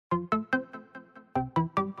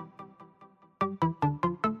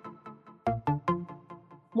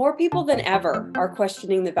More people than ever are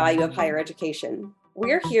questioning the value of higher education.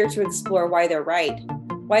 We're here to explore why they're right,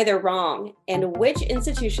 why they're wrong, and which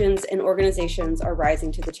institutions and organizations are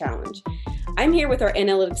rising to the challenge. I'm here with our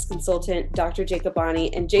analytics consultant, Dr. Jacob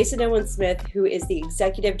Bonney, and Jason Owen-Smith, who is the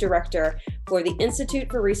Executive Director for the Institute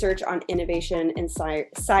for Research on Innovation and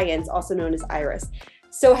Science, also known as IRIS.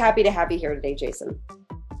 So happy to have you here today, Jason.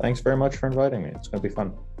 Thanks very much for inviting me. It's going to be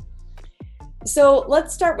fun. So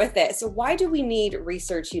let's start with this. Why do we need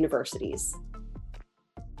research universities?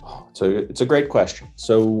 So it's a great question.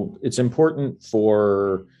 So it's important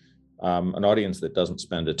for an audience that doesn't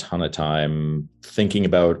spend a ton of time thinking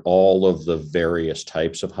about all of the various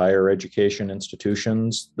types of higher education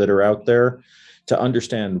institutions that are out there to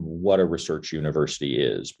understand what a research university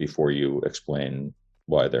is before you explain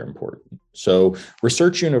why they're important. So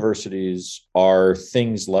research universities are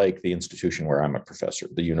things like the institution where I'm a professor,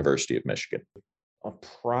 the University of Michigan.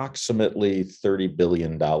 Approximately $30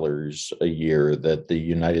 billion a year that the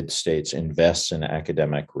United States invests in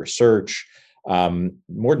academic research.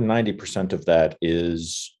 More than 90% of that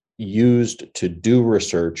is used to do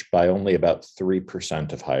research by only about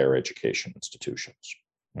 3% of higher education institutions.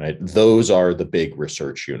 Right? Those are the big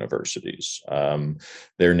research universities.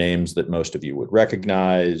 They're names that most of you would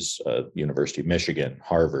recognize: University of Michigan,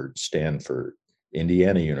 Harvard, Stanford,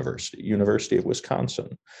 Indiana University, University of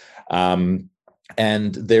Wisconsin. And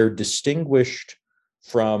they're distinguished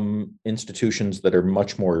from institutions that are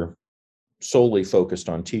much more solely focused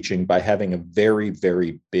on teaching by having a very,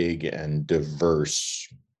 very big and diverse,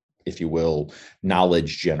 if you will,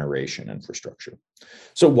 knowledge generation infrastructure.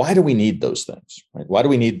 So why do we need those things? Right? Why do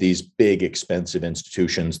we need these big, expensive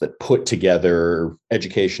institutions that put together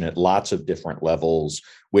education at lots of different levels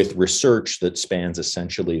with research that spans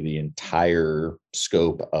essentially the entire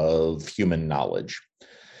scope of human knowledge?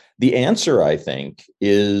 The answer, I think,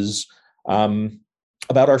 is about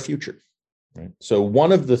our future. Right? So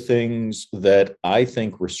one of the things that I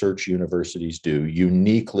think research universities do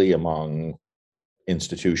uniquely among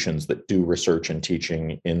institutions that do research and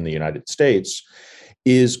teaching in the United States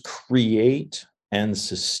is create and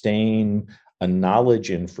sustain a knowledge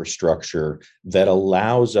infrastructure that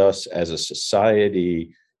allows us as a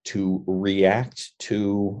society to react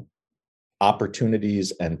to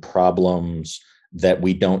opportunities and problems that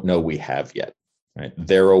we don't know we have yet. Right?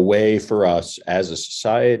 They're a way for us as a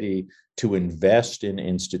society to invest in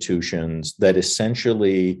institutions that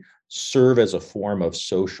essentially serve as a form of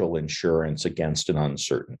social insurance against an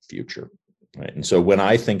uncertain future. Right? And so when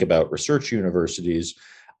I think about research universities,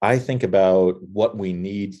 I think about what we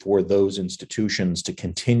need for those institutions to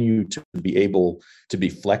continue to be able to be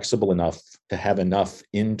flexible enough to have enough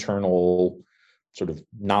internal sort of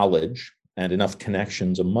knowledge and enough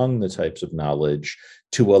connections among the types of knowledge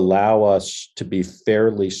to allow us to be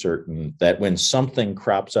fairly certain that when something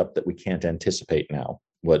crops up that we can't anticipate now,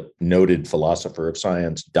 what noted philosopher of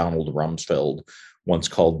science Donald Rumsfeld once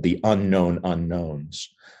called the unknown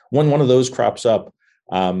unknowns, when one of those crops up,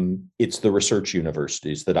 it's the research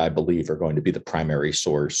universities that I believe are going to be the primary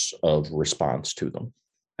source of response to them.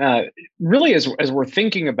 Really, as we're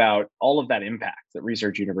thinking about all of that impact that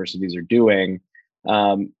research universities are doing,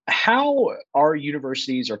 how are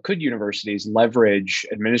universities, or could universities, leverage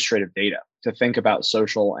administrative data to think about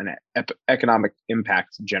social and economic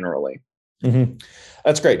impact generally? Mm-hmm.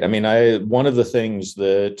 That's great. I mean, one of the things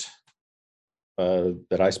that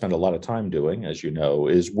I spend a lot of time doing, as you know,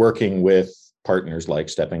 is working with partners like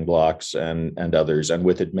Stepping Blocks and others, and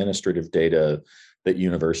with administrative data that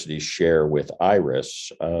universities share with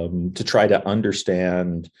IRIS to try to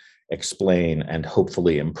understand, explain, and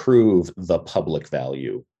hopefully improve the public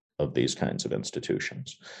value of these kinds of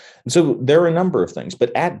institutions. And so there are a number of things,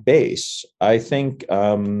 but at base, I think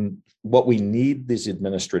what we need these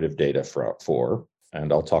administrative data for,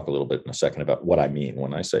 and I'll talk a little bit in a second about what I mean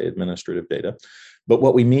when I say administrative data, but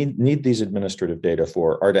what we need these administrative data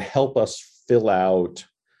for are to help us fill out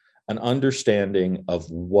an understanding of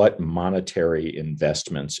what monetary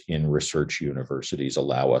investments in research universities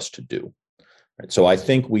allow us to do. Right? So I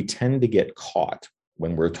think we tend to get caught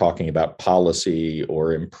when we're talking about policy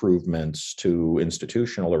or improvements to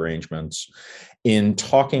institutional arrangements in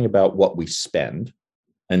talking about what we spend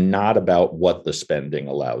and not about what the spending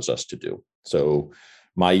allows us to do. So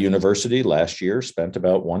my university last year spent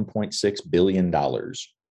about $1.6 billion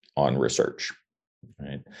on research.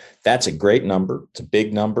 Right? That's a great number. It's a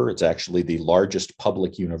big number. It's actually the largest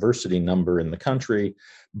public university number in the country.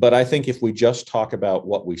 But I think if we just talk about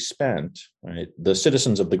what we spent, right, the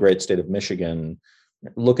citizens of the great state of Michigan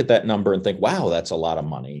look at that number and think, wow, that's a lot of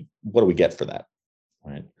money. What do we get for that?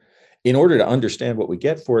 Right? In order to understand what we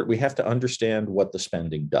get for it, we have to understand what the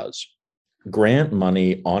spending does. grant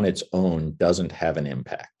money on its own doesn't have an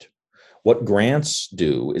impact. What grants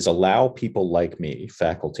do is allow people like me,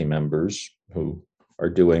 faculty members who are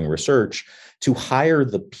doing research, to hire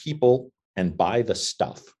the people and buy the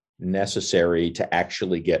stuff necessary to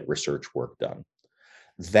actually get research work done.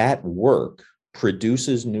 That work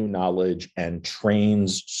produces new knowledge and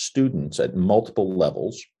trains students at multiple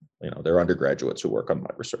levels. There are undergraduates who work on my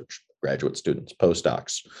research, graduate students,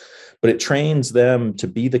 postdocs, but it trains them to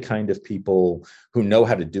be the kind of people who know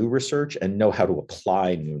how to do research and know how to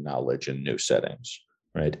apply new knowledge in new settings,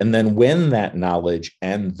 right? And then when that knowledge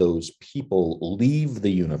and those people leave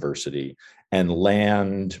the university and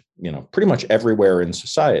land, pretty much everywhere in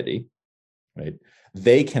society, right,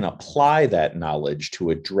 they can apply that knowledge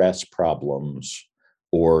to address problems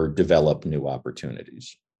or develop new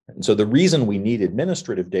opportunities. And so the reason we need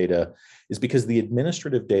administrative data is because the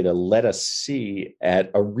administrative data let us see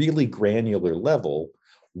at a really granular level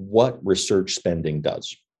what research spending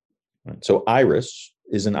does. Right? So IRIS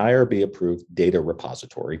is an IRB-approved data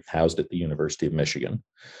repository housed at the University of Michigan.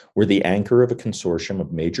 We're the anchor of a consortium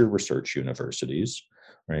of major research universities,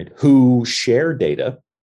 right, who share data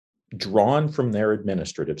drawn from their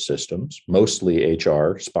administrative systems, mostly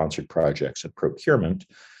HR, sponsored projects, and procurement,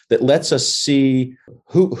 that lets us see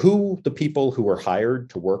who the people who are hired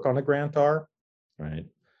to work on a grant are, right?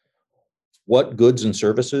 What goods and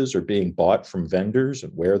services are being bought from vendors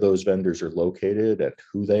and where those vendors are located and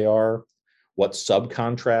who they are, what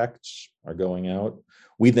subcontracts are going out.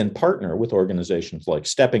 We then partner with organizations like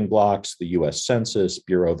Stepping Blocks, the US Census,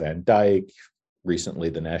 Bureau Van Dyke, recently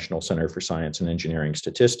the National Center for Science and Engineering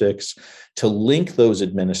Statistics, to link those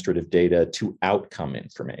administrative data to outcome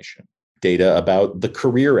information, data about the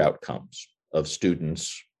career outcomes of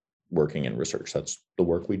students working in research. That's the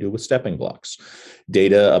work we do with Stepping Blocks.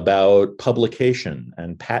 Data about publication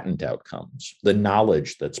and patent outcomes, the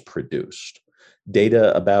knowledge that's produced.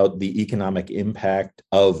 Data about the economic impact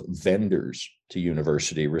of vendors to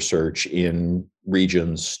university research in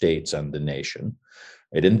regions, states, and the nation.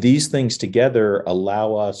 Right? And these things together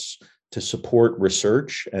allow us to support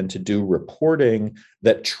research and to do reporting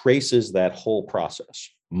that traces that whole process.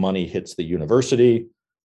 Money hits the university,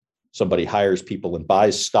 somebody hires people and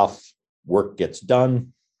buys stuff, work gets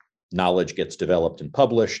done, knowledge gets developed and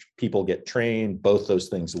published, people get trained, both those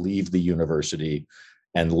things leave the university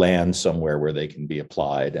and land somewhere where they can be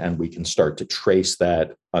applied. And we can start to trace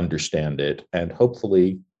that, understand it, and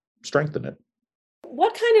hopefully strengthen it.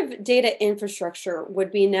 What kind of data infrastructure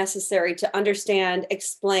would be necessary to understand,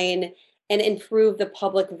 explain, and improve the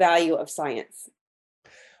public value of science?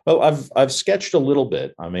 Well, I've sketched a little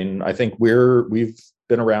bit. I mean, I think we've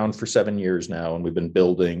been around for 7 years now, and we've been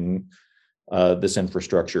building this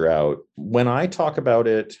infrastructure out. When I talk about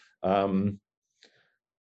it,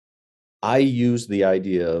 I use the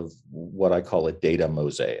idea of what I call a data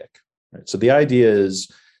mosaic. Right? So the idea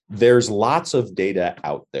is there's lots of data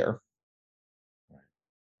out there.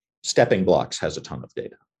 Stepping Blocks has a ton of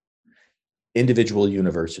data. Individual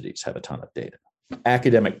universities have a ton of data.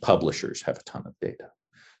 Academic publishers have a ton of data.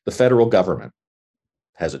 The federal government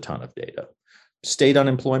has a ton of data. State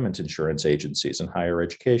unemployment insurance agencies and higher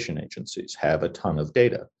education agencies have a ton of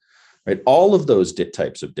data. Right? All of those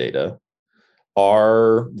types of data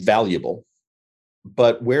are valuable,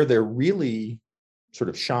 but where they're really sort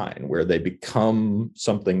of shine, where they become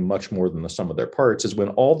something much more than the sum of their parts, is when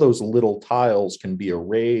all those little tiles can be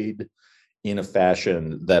arrayed in a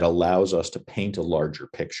fashion that allows us to paint a larger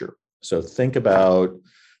picture. So think about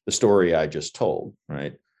the story I just told,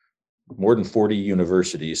 right? More than 40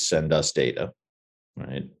 universities send us data,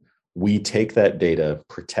 right? We take that data,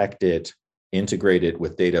 protect it, integrate it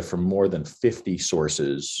with data from more than 50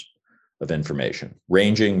 sources of information,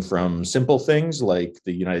 ranging from simple things like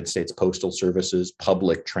the United States Postal Service's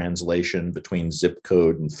public translation between zip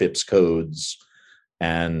code and FIPS codes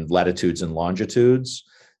and latitudes and longitudes,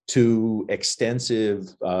 to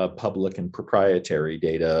extensive public and proprietary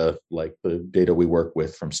data, like the data we work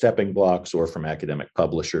with from Stepping Blocks or from academic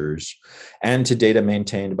publishers, and to data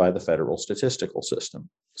maintained by the federal statistical system.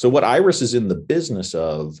 So what IRIS is in the business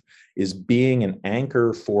of is being an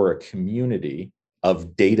anchor for a community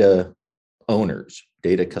of data owners,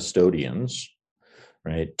 data custodians,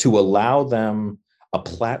 right, to allow them a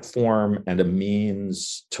platform and a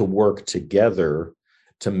means to work together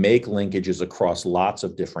to make linkages across lots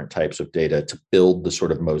of different types of data to build the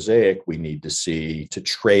sort of mosaic we need to see to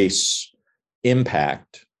trace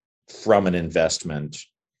impact from an investment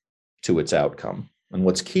to its outcome. And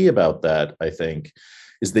what's key about that, I think,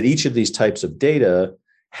 is that each of these types of data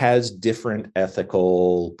has different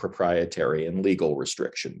ethical, proprietary, and legal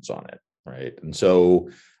restrictions on it. Right. And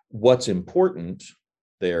so what's important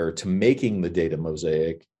there to making the data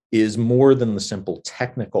mosaic is more than the simple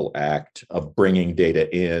technical act of bringing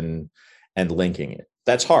data in and linking it.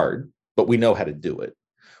 That's hard, but we know how to do it.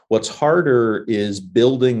 What's harder is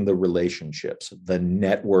building the relationships, the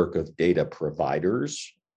network of data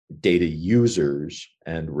providers, data users,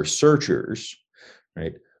 and researchers,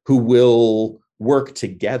 right, who will work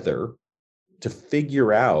together to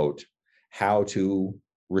figure out how to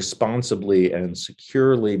responsibly and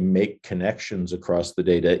securely make connections across the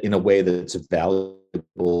data in a way that's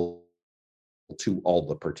valuable to all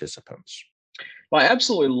the participants. Well, I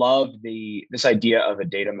absolutely love this idea of a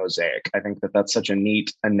data mosaic. I think that that's such a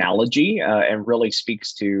neat analogy and really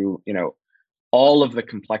speaks to all of the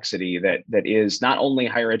complexity that is not only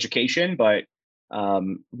higher education, but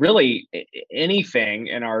really anything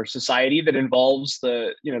in our society that involves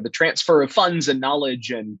the transfer of funds and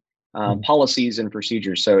knowledge and policies and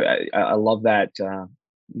procedures. So I love that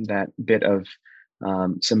bit of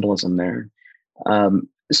symbolism there.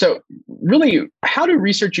 So really, how do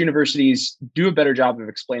research universities do a better job of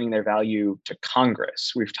explaining their value to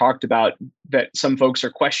Congress? We've talked about that some folks are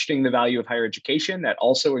questioning the value of higher education. That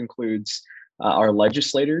also includes our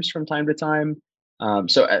legislators from time to time.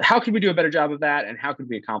 So how could we do a better job of that? And how could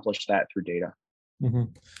we accomplish that through data? Mm-hmm.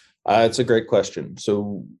 It's a great question.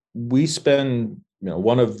 So we spend,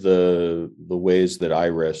 one of the ways that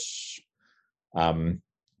IRIS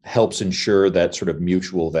helps ensure that sort of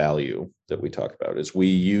mutual value that we talk about is we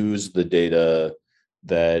use the data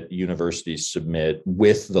that universities submit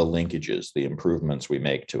with the linkages, the improvements we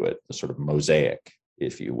make to it, the sort of mosaic,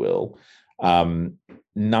 if you will,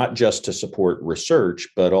 not just to support research,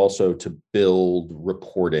 but also to build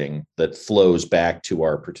reporting that flows back to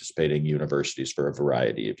our participating universities for a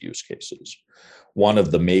variety of use cases. One of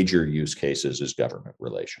the major use cases is government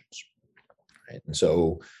relations. Right? And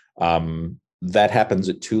so that happens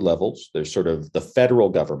at two levels. There's sort of the federal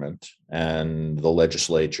government and the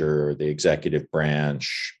legislature, the executive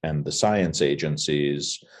branch, and the science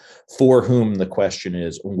agencies, for whom the question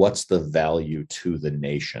is, what's the value to the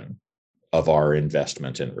nation of our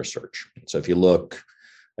investment in research? So if you look,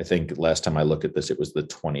 I think last time I looked at this, it was the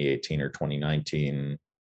 2018 or 2019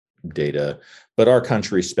 data, but our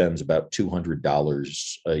country spends about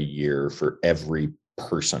 $200 a year for every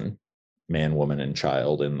person, man, woman, and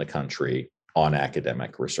child in the country on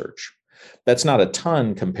academic research. That's not a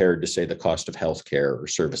ton compared to, say, the cost of healthcare or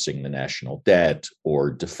servicing the national debt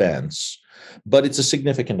or defense, but it's a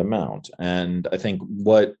significant amount. And I think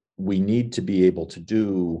what we need to be able to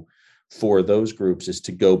do for those groups is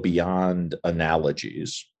to go beyond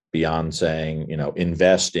analogies, beyond saying,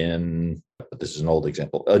 invest in, this is an old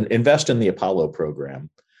example, invest in the Apollo program,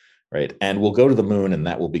 right? And we'll go to the moon and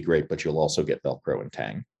that will be great, but you'll also get Velcro and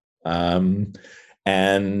Tang.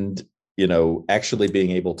 And actually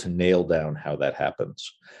being able to nail down how that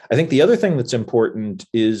happens. I think the other thing that's important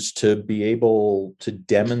is to be able to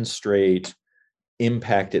demonstrate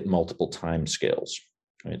impact at multiple timescales.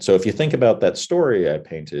 Right? So if you think about that story I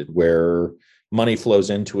painted where money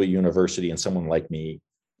flows into a university and someone like me,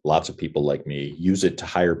 lots of people like me, use it to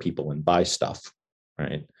hire people and buy stuff,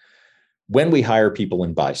 right? When we hire people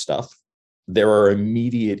and buy stuff, there are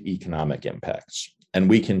immediate economic impacts. And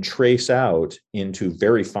we can trace out into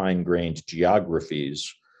very fine-grained geographies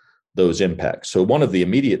those impacts. So one of the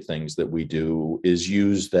immediate things that we do is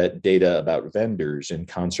use that data about vendors in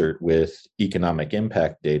concert with economic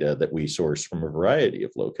impact data that we source from a variety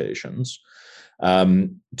of locations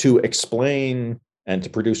to explain and to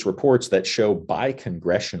produce reports that show by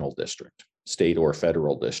congressional district, state or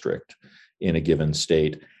federal district in a given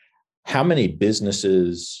state, how many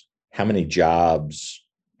businesses, how many jobs,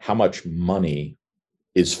 how much money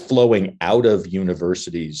is flowing out of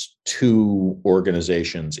universities to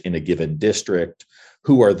organizations in a given district,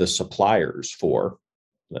 who are the suppliers for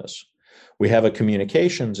this. We have a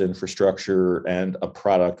communications infrastructure and a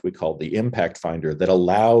product we call the Impact Finder that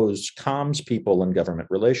allows comms people and government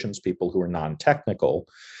relations people who are non-technical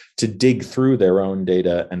to dig through their own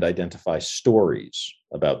data and identify stories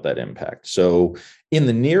about that impact. So in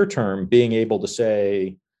the near term, being able to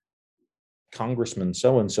say, Congressman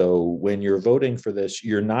so-and-so, when you're voting for this,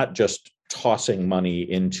 you're not just tossing money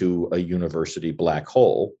into a university black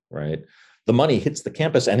hole, right? The money hits the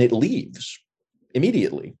campus and it leaves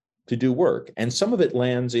immediately to do work. And some of it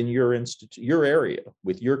lands in your area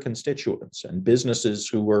with your constituents and businesses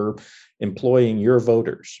who are employing your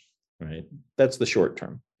voters, right? That's the short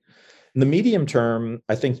term. In the medium term,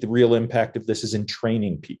 I think the real impact of this is in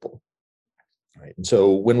training people, right? And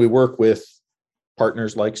so when we work with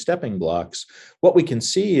partners like Stepping Blocks, what we can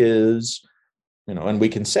see is, and we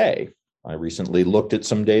can say, I recently looked at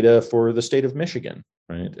some data for the state of Michigan,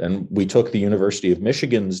 right? And we took the University of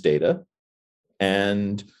Michigan's data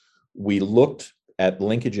and we looked at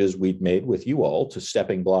linkages we'd made with you all to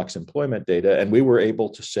Stepping Blocks employment data. And we were able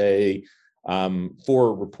to say, for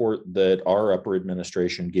a report that our upper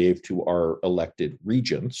administration gave to our elected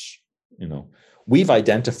regents, we've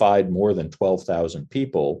identified more than 12,000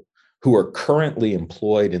 people who are currently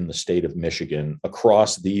employed in the state of Michigan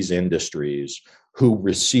across these industries who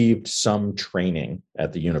received some training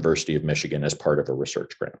at the University of Michigan as part of a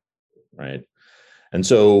research grant, right? And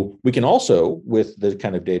so we can also, with the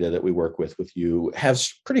kind of data that we work with you, have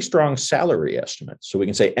pretty strong salary estimates. So we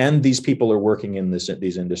can say, and these people are working in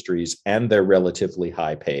these industries and they're relatively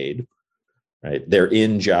high paid, right? They're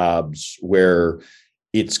in jobs where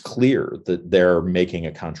it's clear that they're making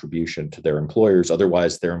a contribution to their employers.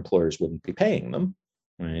 Otherwise, their employers wouldn't be paying them,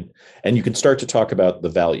 right? And you can start to talk about the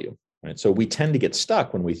value, right? So we tend to get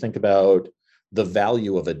stuck when we think about the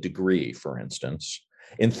value of a degree, for instance,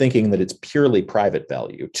 in thinking that it's purely private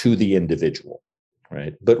value to the individual,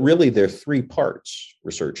 right? But really, there are three parts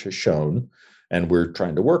research has shown, and we're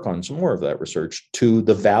trying to work on some more of that research, to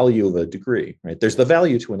the value of a degree, right? There's the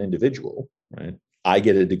value to an individual, right? I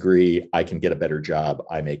get a degree, I can get a better job,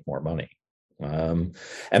 I make more money. And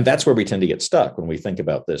that's where we tend to get stuck when we think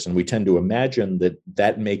about this. And we tend to imagine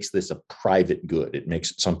that makes this a private good. It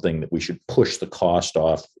makes it something that we should push the cost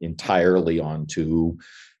off entirely onto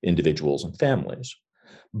individuals and families.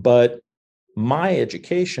 But my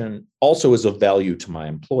education also is of value to my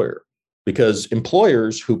employer, because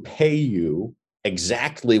employers who pay you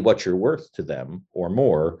exactly what you're worth to them or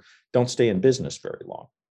more don't stay in business very long,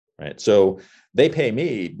 right? So they pay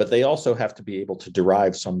me, but they also have to be able to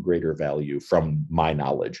derive some greater value from my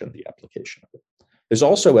knowledge and the application of it. There's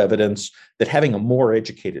also evidence that having a more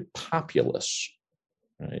educated populace,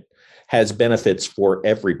 right, has benefits for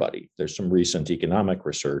everybody. There's some recent economic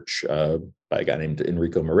research by a guy named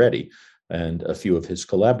Enrico Moretti and a few of his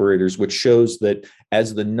collaborators, which shows that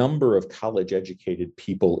as the number of college-educated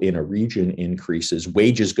people in a region increases,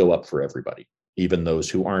 wages go up for everybody, even those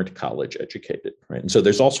who aren't college-educated, right? And so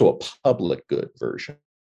there's also a public good version.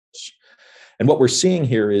 And what we're seeing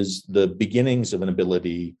here is the beginnings of an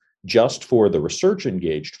ability just for the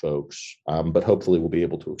research-engaged folks, but hopefully we'll be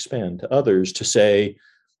able to expand to others, to say,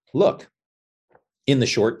 look, in the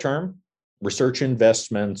short term, research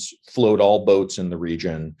investments float all boats in the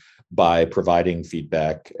region by providing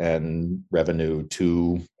feedback and revenue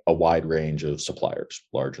to a wide range of suppliers,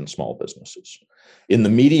 large and small businesses. In the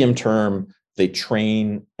medium term, they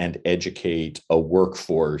train and educate a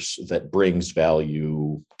workforce that brings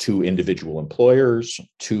value to individual employers,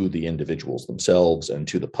 to the individuals themselves, and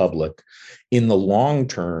to the public. In the long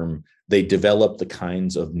term, they develop the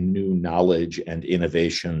kinds of new knowledge and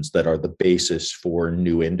innovations that are the basis for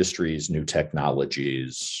new industries, new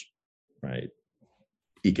technologies, right?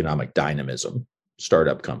 Economic dynamism,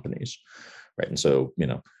 startup companies, right? And so,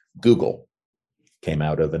 Google came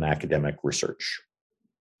out of an academic research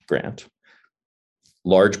grant.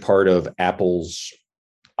 Large part of Apple's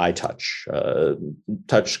iTouch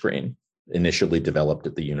touchscreen initially developed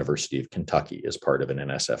at the University of Kentucky as part of an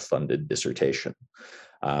NSF-funded dissertation.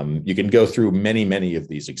 You can go through many, many of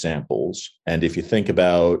these examples. And if you think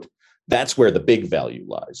about, that's where the big value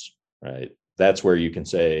lies, right? That's where you can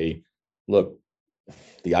say, look,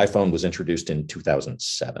 the iPhone was introduced in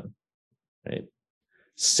 2007, right?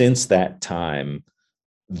 Since that time,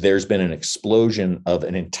 there's been an explosion of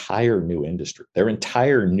an entire new industry. There are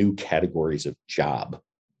entire new categories of job,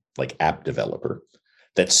 like app developer,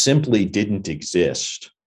 that simply didn't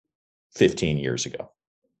exist 15 years ago,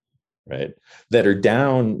 right? That are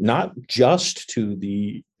down not just to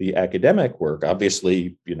the academic work.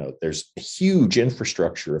 Obviously, there's a huge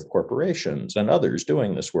infrastructure of corporations and others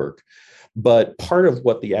doing this work. But part of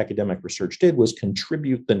what the academic research did was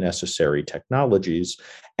contribute the necessary technologies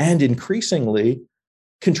and increasingly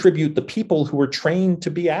contribute the people who were trained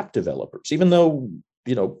to be app developers, even though,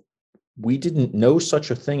 we didn't know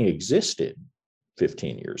such a thing existed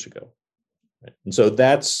 15 years ago. Right? And so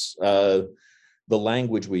that's the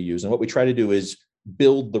language we use. And what we try to do is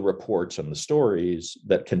build the reports and the stories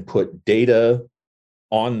that can put data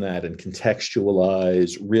on that and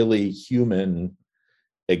contextualize really human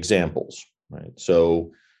examples, right?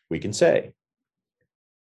 So we can say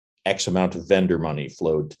X amount of vendor money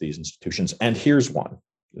flowed to these institutions. And here's one.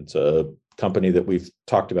 It's a company that we've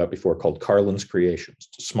talked about before called Carlin's Creations.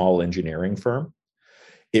 It's a small engineering firm.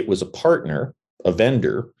 It was a partner, a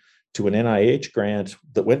vendor, to an NIH grant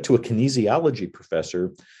that went to a kinesiology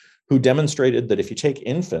professor who demonstrated that if you take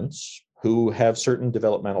infants who have certain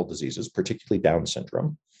developmental diseases, particularly Down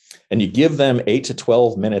syndrome, and you give them 8 to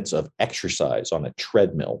 12 minutes of exercise on a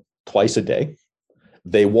treadmill twice a day,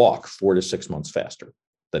 they walk 4 to 6 months faster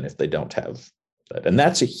than if they don't have that. And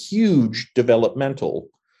that's a huge developmental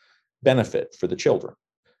benefit for the children.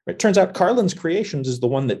 It turns out Carlin's Creations is the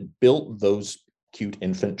one that built those cute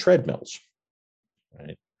infant treadmills,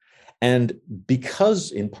 right? And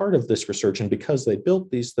because in part of this research and because they built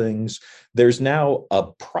these things, there's now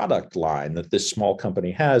a product line that this small company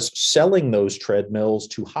has selling those treadmills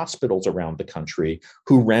to hospitals around the country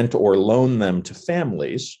who rent or loan them to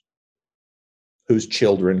families whose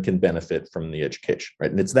children can benefit from the education, right?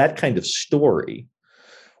 And it's that kind of story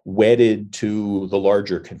wedded to the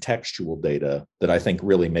larger contextual data that I think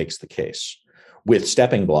really makes the case. With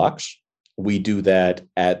stepping blocks, we do that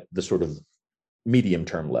at the sort of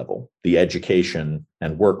medium-term level, the education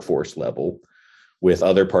and workforce level. With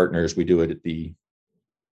other partners, we do it at the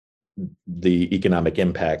economic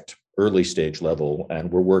impact early stage level,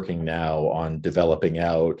 and we're working now on developing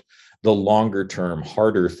out the longer term,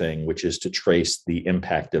 harder thing, which is to trace the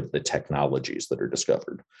impact of the technologies that are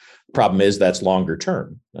discovered. The problem is that's longer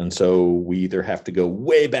term. And so we either have to go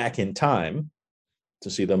way back in time to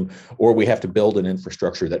see them, or we have to build an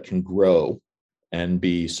infrastructure that can grow and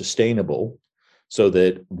be sustainable so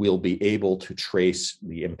that we'll be able to trace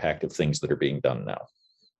the impact of things that are being done now.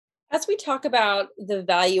 As we talk about the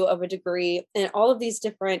value of a degree and all of these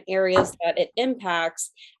different areas that it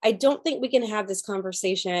impacts, I don't think we can have this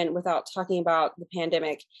conversation without talking about the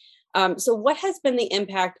pandemic. So what has been the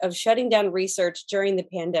impact of shutting down research during the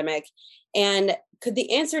pandemic? And could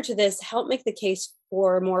the answer to this help make the case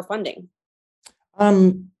for more funding?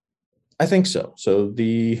 I think so. So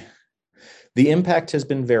the impact has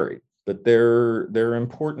been varied, but there are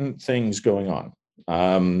important things going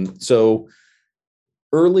on. So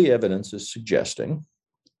early evidence is suggesting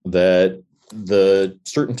that the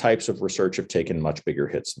certain types of research have taken much bigger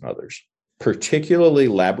hits than others, particularly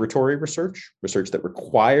laboratory research that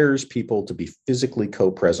requires people to be physically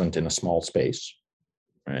co-present in a small space,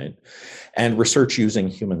 right? And research using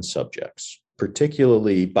human subjects,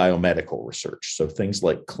 particularly biomedical research. So things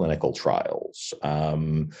like clinical trials,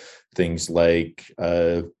 things like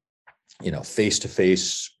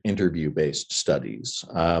face-to-face interview-based studies.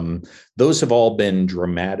 Those have all been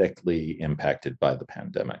dramatically impacted by the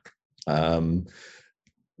pandemic.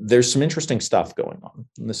 There's some interesting stuff going on.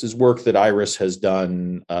 And this is work that Iris has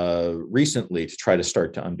done recently to try to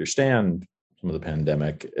start to understand some of the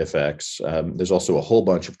pandemic effects. There's also a whole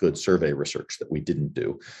bunch of good survey research that we didn't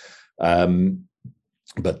do,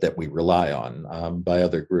 but that we rely on by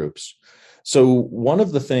other groups. So one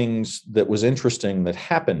of the things that was interesting that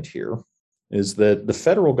happened here is that the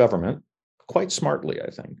federal government, quite smartly, I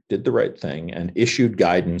think, did the right thing and issued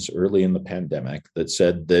guidance early in the pandemic that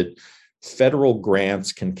said that federal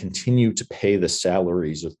grants can continue to pay the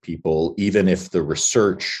salaries of people even if the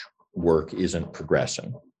research work isn't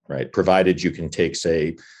progressing, right? Provided you can take,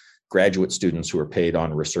 say, graduate students who are paid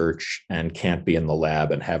on research and can't be in the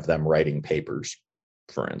lab and have them writing papers,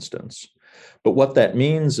 for instance. But what that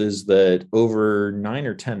means is that over 9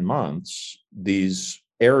 or 10 months, these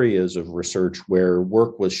areas of research where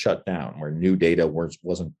work was shut down, where new data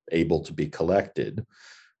wasn't able to be collected,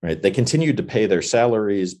 right? They continued to pay their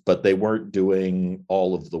salaries, but they weren't doing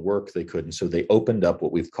all of the work they could. And so they opened up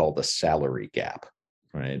what we've called a salary gap,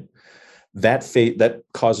 right? That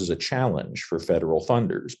causes a challenge for federal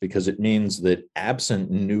funders because it means that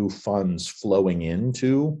absent new funds flowing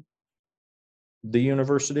into the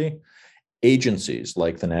university, agencies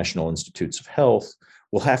like the National Institutes of Health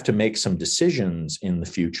will have to make some decisions in the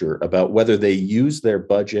future about whether they use their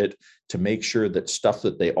budget to make sure that stuff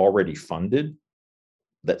that they already funded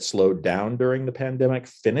that slowed down during the pandemic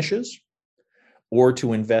finishes, or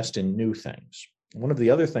to invest in new things. One of the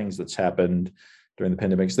other things that's happened during the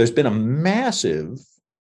pandemic is there's been a massive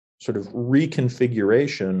sort of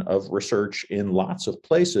reconfiguration of research in lots of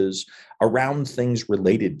places around things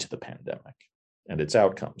related to the pandemic and its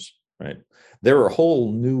outcomes. Right. There are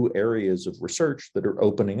whole new areas of research that are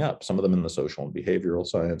opening up, some of them in the social and behavioral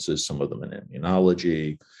sciences, some of them in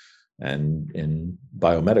immunology and in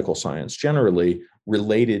biomedical science generally,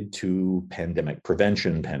 related to pandemic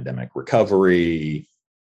prevention, pandemic recovery,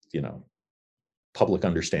 public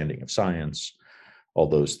understanding of science, all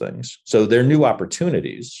those things. So there are new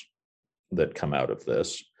opportunities that come out of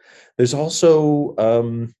this. There's also,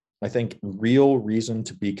 I think, real reason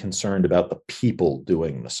to be concerned about the people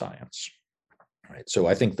doing the science, right? So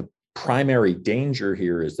I think the primary danger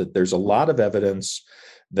here is that there's a lot of evidence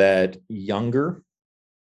that younger,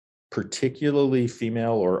 particularly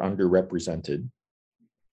female or underrepresented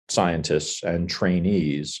scientists and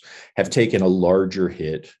trainees have taken a larger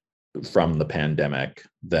hit from the pandemic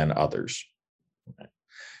than others.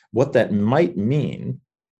 What that might mean,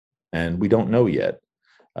 and we don't know yet,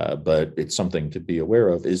 but it's something to be aware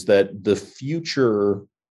of, is that the future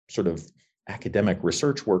sort of academic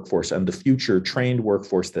research workforce and the future trained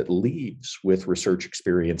workforce that leaves with research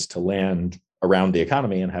experience to land around the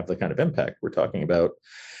economy and have the kind of impact we're talking about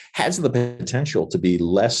has the potential to be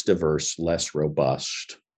less diverse, less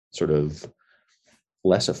robust, sort of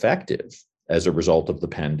less effective as a result of the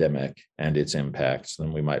pandemic and its impacts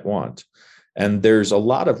than we might want. And there's a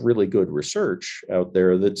lot of really good research out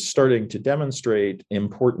there that's starting to demonstrate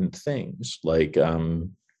important things like,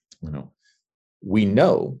 we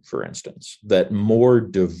know, for instance, that more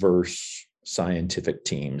diverse scientific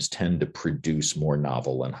teams tend to produce more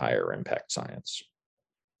novel and higher impact science.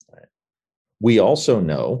 Right? We also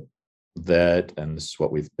know that, and this is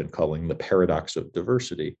what we've been calling the paradox of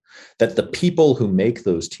diversity, that the people who make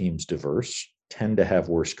those teams diverse tend to have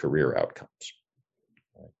worse career outcomes.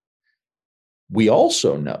 We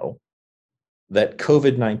also know that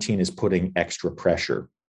COVID-19 is putting extra pressure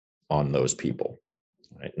on those people.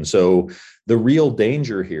 Right? And so the real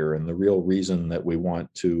danger here, and the real reason that we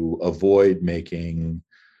want to avoid making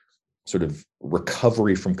sort of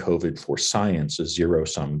recovery from COVID for science a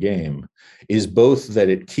zero-sum game, is both that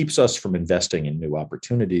it keeps us from investing in new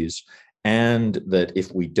opportunities, and that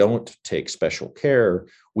if we don't take special care,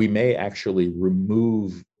 we may actually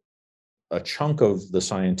remove a chunk of the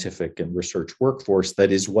scientific and research workforce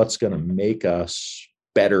that is what's going to make us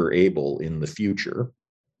better able in the future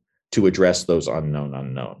to address those unknown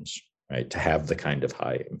unknowns, right? To have the kind of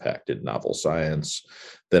high impacted novel science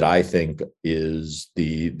that I think is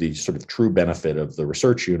the sort of true benefit of the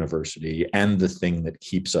research university, and the thing that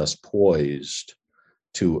keeps us poised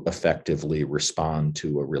to effectively respond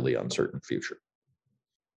to a really uncertain future.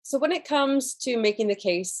 So when it comes to making the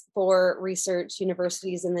case for research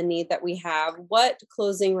universities and the need that we have, what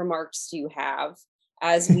closing remarks do you have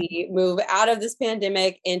as we move out of this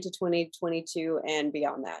pandemic into 2022 and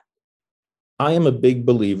beyond that? I am a big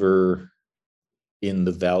believer in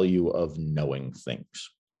the value of knowing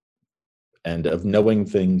things, and of knowing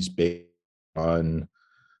things based on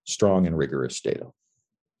strong and rigorous data.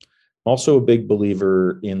 Also a big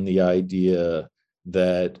believer in the idea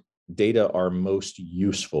that data are most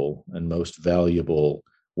useful and most valuable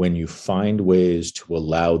when you find ways to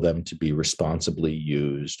allow them to be responsibly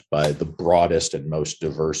used by the broadest and most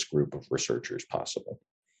diverse group of researchers possible.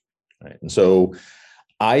 Right? And so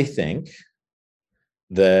I think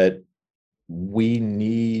that we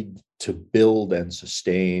need to build and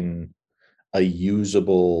sustain a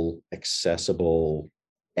usable, accessible,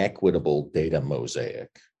 equitable data mosaic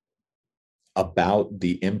about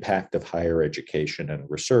the impact of higher education and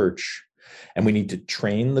research. And we need to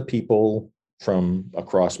train the people from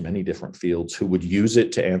across many different fields who would use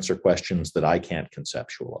it to answer questions that I can't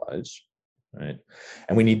conceptualize, right?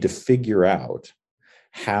 And we need to figure out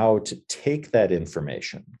how to take that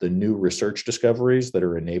information, the new research discoveries that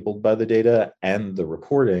are enabled by the data and the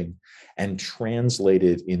reporting, and translate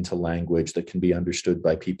it into language that can be understood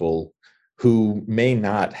by people who may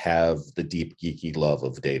not have the deep geeky love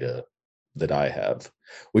of data that I have,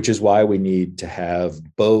 which is why we need to have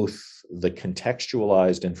both the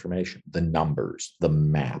contextualized information, the numbers, the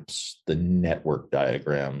maps, the network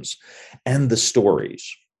diagrams, and the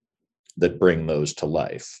stories that bring those to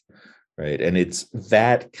life, right? And it's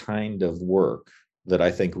that kind of work that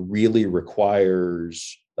I think really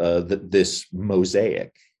requires that this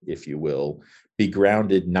mosaic, if you will, be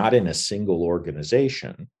grounded not in a single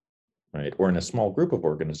organization, right, or in a small group of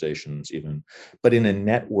organizations even, but in a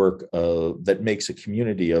network that makes a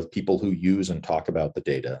community of people who use and talk about the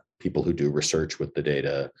data, people who do research with the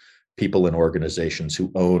data, people in organizations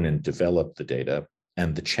who own and develop the data.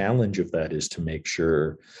 And the challenge of that is to make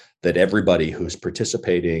sure that everybody who's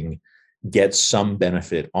participating gets some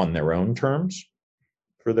benefit on their own terms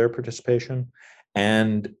for their participation,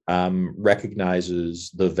 and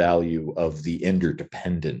recognizes the value of the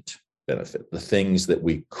interdependent benefit, the things that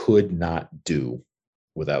we could not do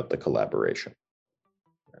without the collaboration.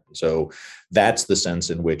 So that's the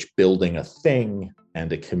sense in which building a thing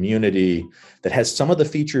and a community that has some of the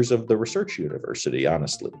features of the research university,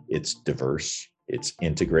 honestly. It's diverse, it's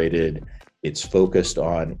integrated, it's focused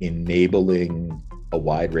on enabling a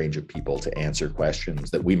wide range of people to answer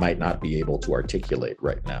questions that we might not be able to articulate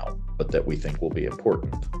right now, but that we think will be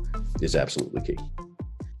important, is absolutely key.